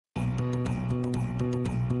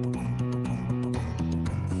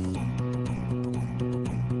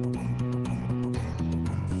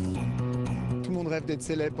rêve d'être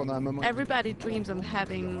célèbre pendant un moment. Everybody dreams of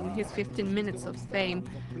having his 15 minutes of fame.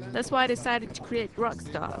 That's why I decided to create rock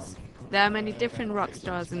stars. There are many different rock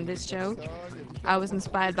stars in this show. I was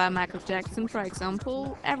inspired by Michael Jackson, for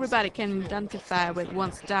example. Everybody can identify with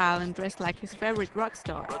one style and dress like his favorite rock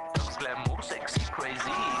star.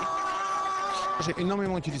 J'ai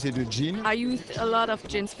énormément utilisé de jeans. I used a lot of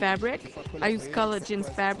jeans fabric. I used colored jeans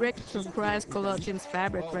fabric, turquoise colored jeans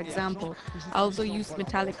fabric, for example. I also used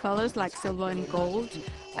metallic colors like silver and gold.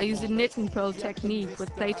 I used a knit and purl technique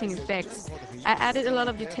with plating effects. I added a lot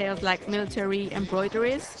of details like military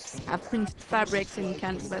embroideries. I've printed fabrics in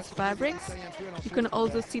canvas fabrics. You can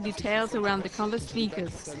also see details around the Converse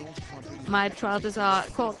sneakers. My trousers are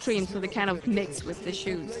quatrain, so they kind of mix with the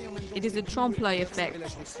shoes. It is a trompe-l'oeil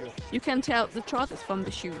effect. You can tell the trousers from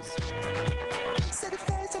the shoes.